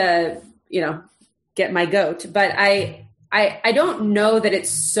get my goat. But I don't know that it's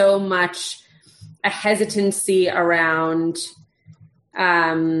so much a hesitancy around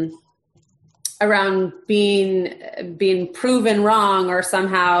being proven wrong or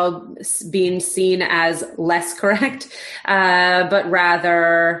somehow being seen as less correct, but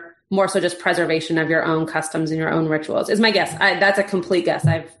rather more so just preservation of your own customs and your own rituals is my guess. That's a complete guess.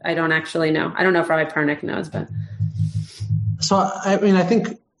 I don't actually know. I don't know if Rabbi Parnick knows, but. So, I mean, I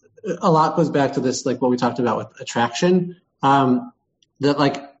think a lot goes back to this, like what we talked about with attraction, that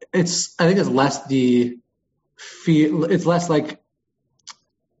like, I think it's less it's less like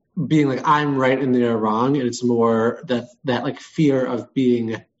being like, I'm right and they're wrong. And it's more that like fear of being,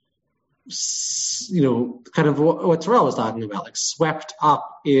 kind of what Terrell was talking about, like swept up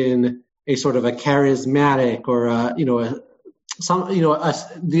in a sort of a charismatic or an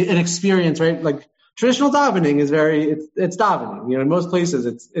experience, right? Like traditional davening is it's davening, in most places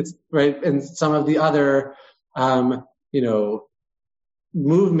it's right. And some of the other,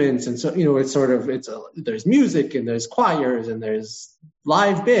 movements, and so there's music and there's choirs and there's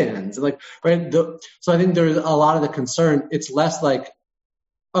live bands, and so I think there's a lot of the concern. It's less like,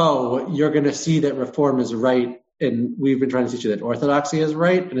 oh, you're going to see that Reform is right, and we've been trying to teach you that Orthodoxy is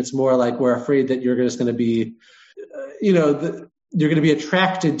right, and it's more like we're afraid that you're just going to be, you're going to be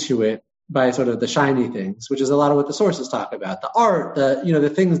attracted to it sort of the shiny things, which is a lot of what the sources talk about, the art,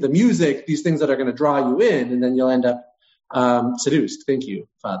 the things, the music, these things that are going to draw you in, and then you'll end up seduced. Thank you,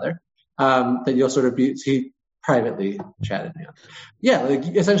 Father. That you'll sort of he privately chatted me on. Yeah, like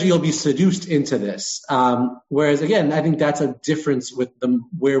essentially you'll be seduced into this. Whereas again, I think that's a difference with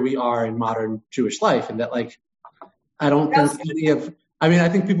where we are in modern Jewish life, and that like I don't think I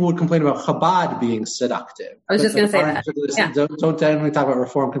think people would complain about Chabad being seductive. I was just going to say that. Yeah. Don't generally talk about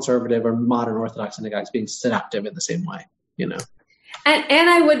Reform Conservative or modern Orthodox synagogues being seductive in the same way, you know. And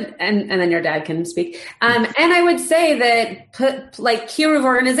I would, and then your dad can speak. And I would say that like Kiruv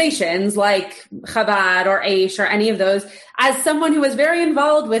organizations like Chabad or Aish or any of those, as someone who was very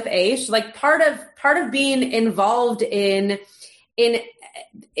involved with Aish, like part of being involved in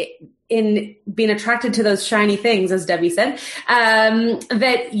being attracted to those shiny things, as Debbie said,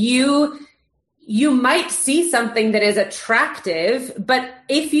 that you might see something that is attractive, but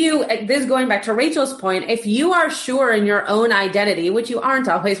this is going back to Rachel's point, if you are sure in your own identity, which you aren't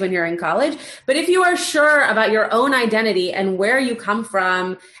always when you're in college, but if you are sure about your own identity and where you come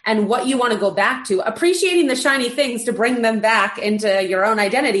from and what you want to go back to, appreciating the shiny things to bring them back into your own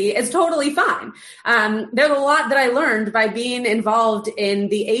identity is totally fine. There's a lot that I learned by being involved in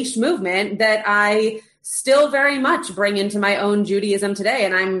the Aish movement that I still very much bring into my own Judaism today,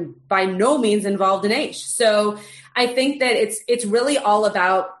 and I'm by no means involved in Aish. So I think that it's really all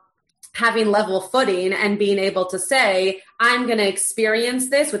about having level footing and being able to say, I'm going to experience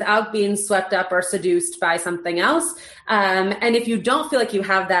this without being swept up or seduced by something else. And if you don't feel like you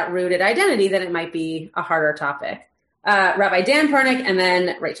have that rooted identity, then it might be a harder topic. Rabbi Dan Pernick and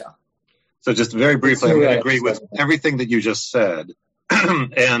then Rachel. So just very briefly, I'm going to agree with everything that you just said.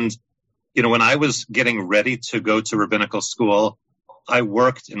 And you know, when I was getting ready to go to rabbinical school, I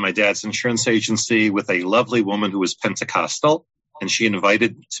worked in my dad's insurance agency with a lovely woman who was Pentecostal, and she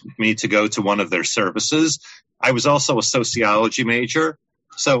invited me to go to one of their services. I was also a sociology major,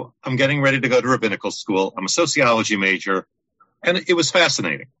 so I'm getting ready to go to rabbinical school. I'm a sociology major, and it was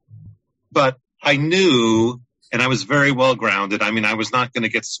fascinating. But I knew, and I was very well grounded. I mean, I was not going to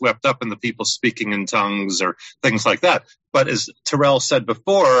get swept up in the people speaking in tongues or things like that. But as Terrell said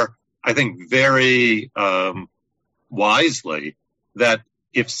before, I think very wisely that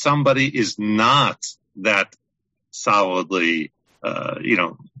if somebody is not that solidly,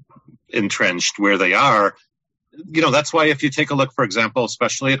 entrenched where they are, that's why if you take a look, for example,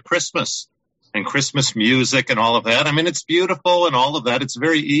 especially at Christmas and Christmas music and all of that, I mean, it's beautiful and all of that. It's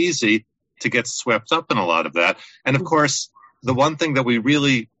very easy to get swept up in a lot of that. And of course, the one thing that we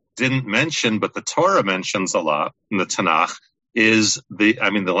really didn't mention, but the Torah mentions a lot in the Tanakh, is the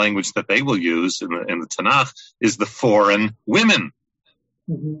language that they will use in the Tanakh is the foreign women.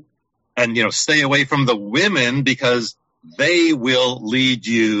 Mm-hmm. And, stay away from the women because they will lead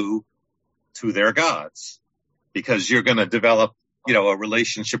you to their gods because you're going to develop, a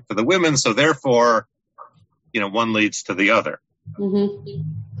relationship for the women. So therefore, one leads to the other. Mm-hmm.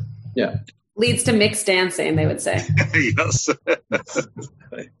 Yeah. Leads to mixed dancing, they would say. Yes.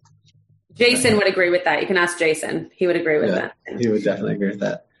 Jason would agree with that. You can ask Jason. He would agree with that. He would definitely agree with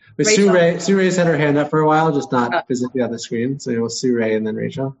that. But Sue Ray's had her hand up for a while, just not physically on the screen. So we'll Sue Ray and then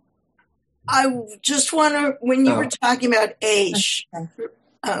Rachel. I just want to, when you were talking about Aish,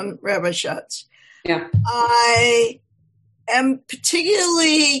 Rabbi Schatz, I am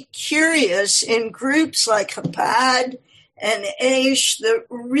particularly curious in groups like Chabad and Aish that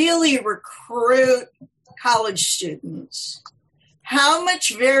really recruit college students, how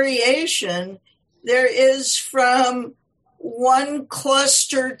much variation there is from one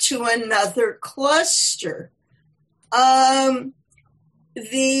cluster to another cluster. The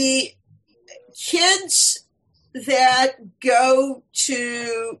kids that go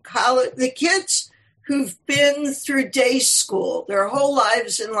to college, the kids who've been through day school their whole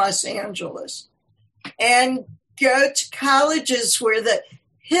lives in Los Angeles and go to colleges where the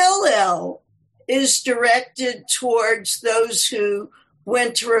Hillel is directed towards those who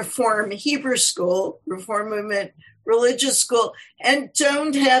went to Reform Hebrew school, Reform movement, religious school, and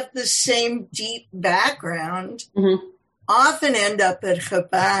don't have the same deep background, often end up at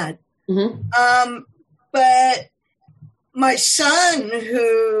Chabad. Mm-hmm. But my son,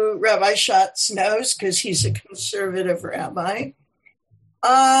 who Rabbi Schatz knows because he's a conservative rabbi,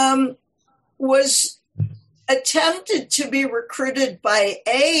 was attempted to be recruited by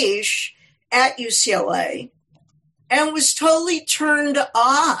Aish at UCLA and was totally turned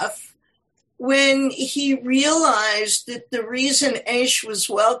off when he realized that the reason Aish was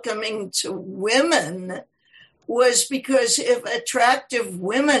welcoming to women was because if attractive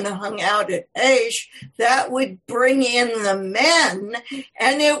women hung out at Aish, that would bring in the men.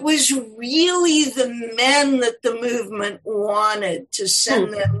 And it was really the men that the movement wanted to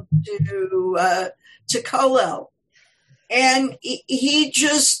send them to Kollel. And he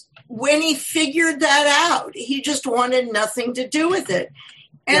just, when he figured that out, he just wanted nothing to do with it.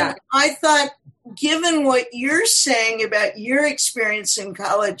 And I thought, given what you're saying about your experience in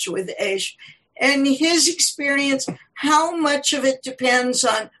college with Aish and his experience, how much of it depends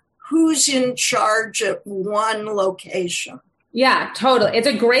on who's in charge at one location? Yeah, totally. It's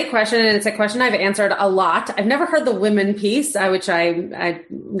a great question, and it's a question I've answered a lot. I've never heard the women piece, which I'm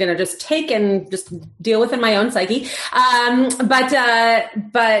going to just take and just deal with in my own psyche. But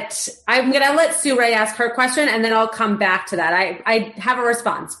I'm going to let Sue Ray ask her question, and then I'll come back to that. I have a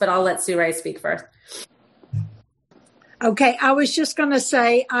response, but I'll let Sue Ray speak first. Okay, I was just going to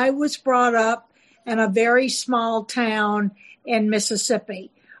say I was brought up in a very small town in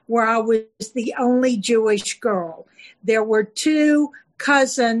Mississippi where I was the only Jewish girl. There were two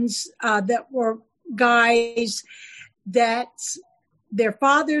cousins that were guys that their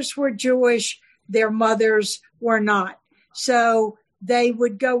fathers were Jewish, their mothers were not. So they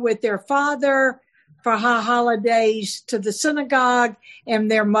would go with their father for holidays to the synagogue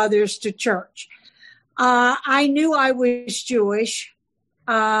and their mothers to church. I knew I was Jewish.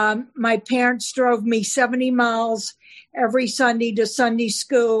 My parents drove me 70 miles every Sunday to Sunday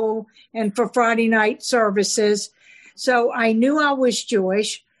school and for Friday night services. So I knew I was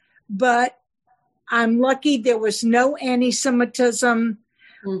Jewish, but I'm lucky there was no anti-Semitism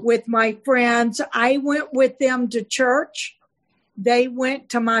with my friends. I went with them to church. They went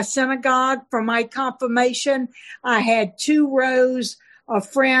to my synagogue for my confirmation. I had 2 rows of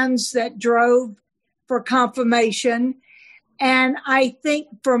friends that drove for confirmation. And I think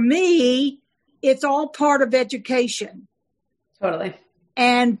for me, it's all part of education. Totally.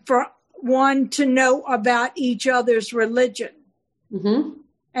 And for one to know about each other's religion. Mm-hmm.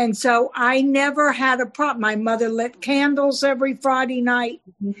 And so I never had a problem. My mother lit candles every Friday night.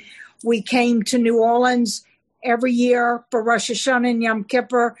 Mm-hmm. We came to New Orleans every year for Rosh Hashanah and Yom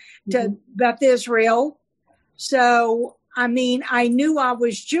Kippur to Beth Israel. So, I mean, I knew I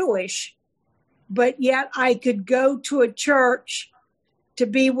was Jewish, but yet I could go to a church to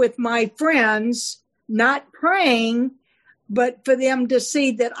be with my friends, not praying, but for them to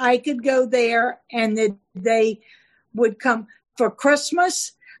see that I could go there and that they would come. For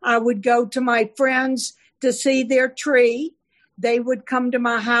Christmas, I would go to my friends to see their tree. They would come to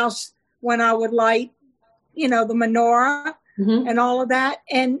my house when I would light, the menorah and all of that.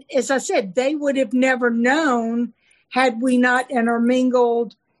 And as I said, they would have never known had we not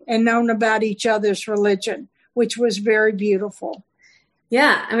intermingled and known about each other's religion, which was very beautiful.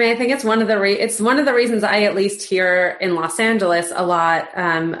 Yeah, I mean, I think it's one of the reasons I at least hear in Los Angeles a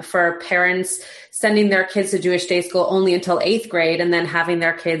lot for parents sending their kids to Jewish day school only until 8th grade and then having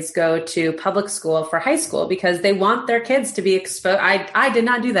their kids go to public school for high school because they want their kids to be exposed. I did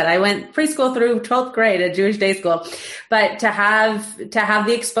not do that. I went preschool through 12th grade at Jewish day school, but to have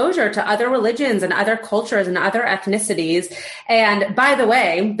the exposure to other religions and other cultures and other ethnicities. And by the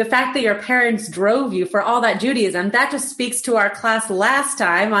way, the fact that your parents drove you for all that Judaism, that just speaks to our class last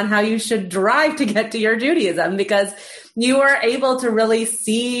time on how you should drive to get to your Judaism because you were able to really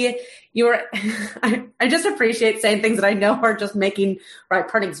see I just appreciate saying things that I know are just making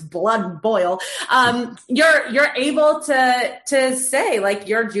Parting's blood boil. You're able to say like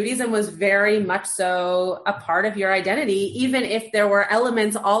your Judaism was very much so a part of your identity, even if there were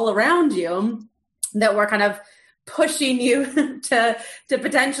elements all around you that were kind of pushing you to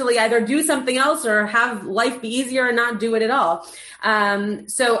potentially either do something else or have life be easier or not do it at all.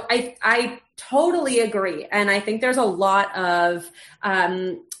 So I totally agree. And I think there's a lot of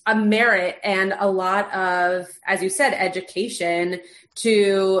a merit and a lot of, as you said, education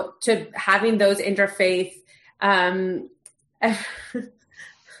to having those interfaith to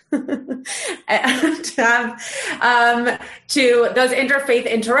those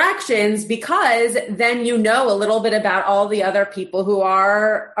interfaith interactions, because then you know a little bit about all the other people who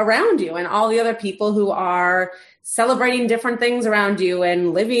are around you and all the other people who are celebrating different things around you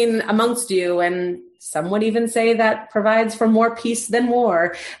and living amongst you. And some would even say that provides for more peace than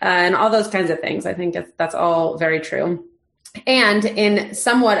war and all those kinds of things. I think that's all very true. And in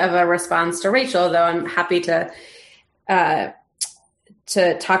somewhat of a response to Rachel, though I'm happy to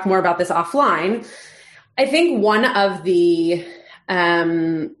talk more about this offline. I think one of the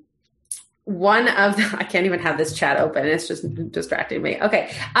I can't even have this chat open. It's just distracting me.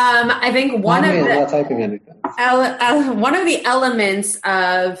 Okay. I think one of the elements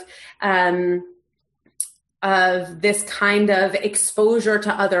of this kind of exposure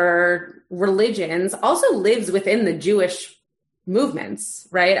to other religions also lives within the Jewish movements,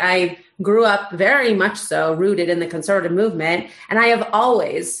 right? I grew up very much so rooted in the conservative movement, and I have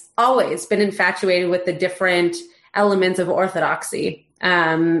always been infatuated with the different elements of orthodoxy.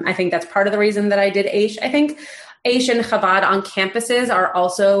 I think that's part of the reason that I did Aish. I think Aish and Chabad on campuses are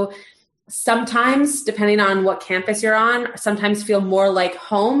also sometimes, depending on what campus you're on, sometimes feel more like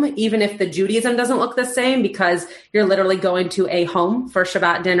home, even if the Judaism doesn't look the same, because you're literally going to a home for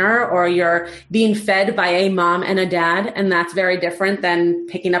Shabbat dinner, or you're being fed by a mom and a dad. And that's very different than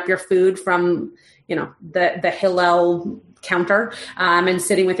picking up your food from, the Hillel counter, and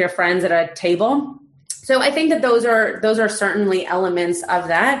sitting with your friends at a table. So I think that those are certainly elements of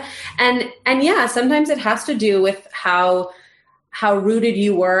that. And yeah, sometimes it has to do with how rooted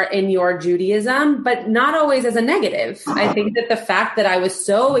you were in your Judaism, but not always as a negative. I think that the fact that I was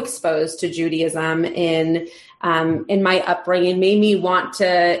so exposed to Judaism in my upbringing made me want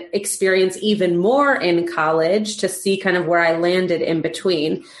to experience even more in college to see kind of where I landed in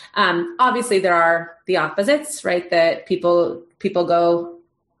between. Obviously, there are the opposites, right? That people go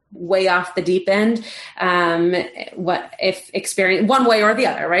way off the deep end. What if experience one way or the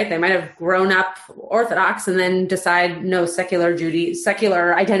other, right? They might have grown up Orthodox and then decide no, secular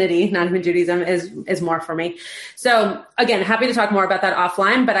identity, not even Judaism is more for me. So again, happy to talk more about that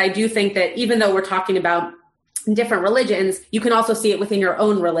offline, but I do think that even though we're talking about different religions, you can also see it within your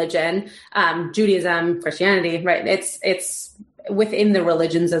own religion, Judaism, Christianity, right? It's within the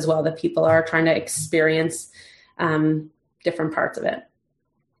religions as well that people are trying to experience different parts of it.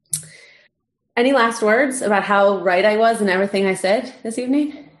 Any last words about how right I was in everything I said this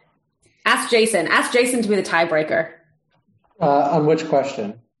evening? Ask Jason to be the tiebreaker. On which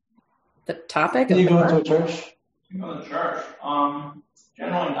question? The topic? Do you go into a church? You go to church.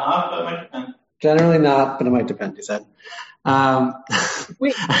 Generally not, but it might depend. Generally not, but it might depend, he said. I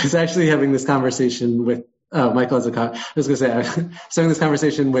was actually having this conversation with Michael. I was going to say, I was having this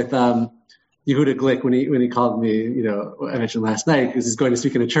conversation with Yehuda Glick when he called me, I mentioned last night, because he's going to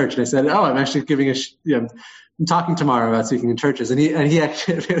speak in a church, and I said, I'm actually I'm talking tomorrow about speaking in churches, and he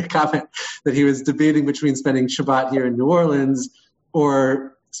actually made a comment that he was debating between spending Shabbat here in New Orleans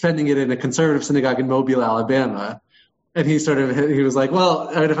or spending it in a conservative synagogue in Mobile, Alabama. And he was like, well,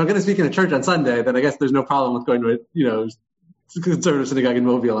 if I'm going to speak in a church on Sunday, then I guess there's no problem with going to a, conservative synagogue in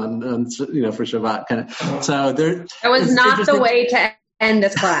Mobile on for Shabbat. Kind of. So there. It was not the way to end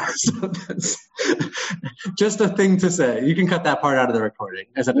this class. Just a thing to say. You can cut that part out of the recording.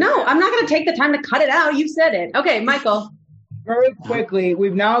 No, I'm not going to take the time to cut it out. You said it. Okay, Michael. Very quickly,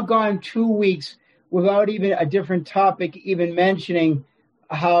 we've now gone 2 weeks without even a different topic, even mentioning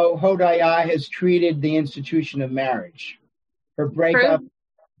how Hodaya has treated the institution of marriage. Her breakup. True.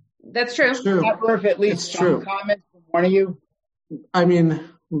 That's true. Or if at least some comments from one of you. I mean,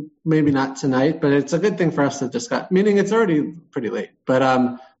 maybe not tonight, but it's a good thing for us to discuss. Meaning it's already pretty late, but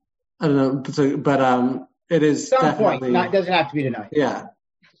I don't know. But it is some definitely. Point. It doesn't have to be tonight. Yeah.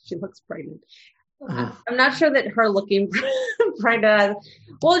 She looks pregnant. I'm not sure that her looking pregnant.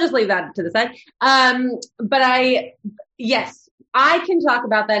 We'll just leave that to the side. But yes, I can talk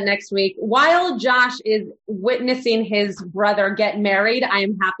about that next week. While Josh is witnessing his brother get married, I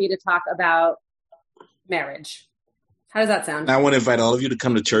am happy to talk about marriage. How does that sound? I want to invite all of you to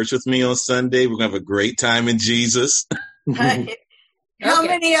come to church with me on Sunday. We're going to have a great time in Jesus. How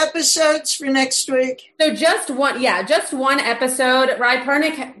many episodes for next week? So just one episode. Rai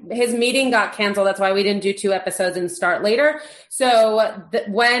Pernick, his meeting got canceled. That's why we didn't do 2 episodes and start later. So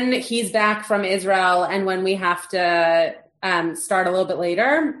when he's back from Israel and when we have to start a little bit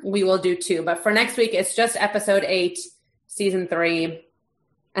later, we will do 2. But for next week, it's just episode 8, season 3.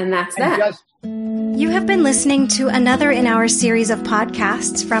 And that's that. You have been listening to another in our series of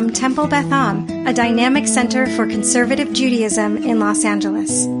podcasts from Temple Beth Am, a dynamic center for conservative Judaism in Los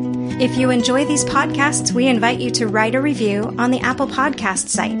Angeles. If you enjoy these podcasts, we invite you to write a review on the Apple Podcast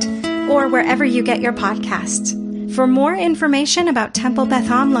site or wherever you get your podcasts. For more information about Temple Beth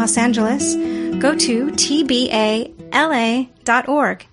Am Los Angeles, go to tbala.org.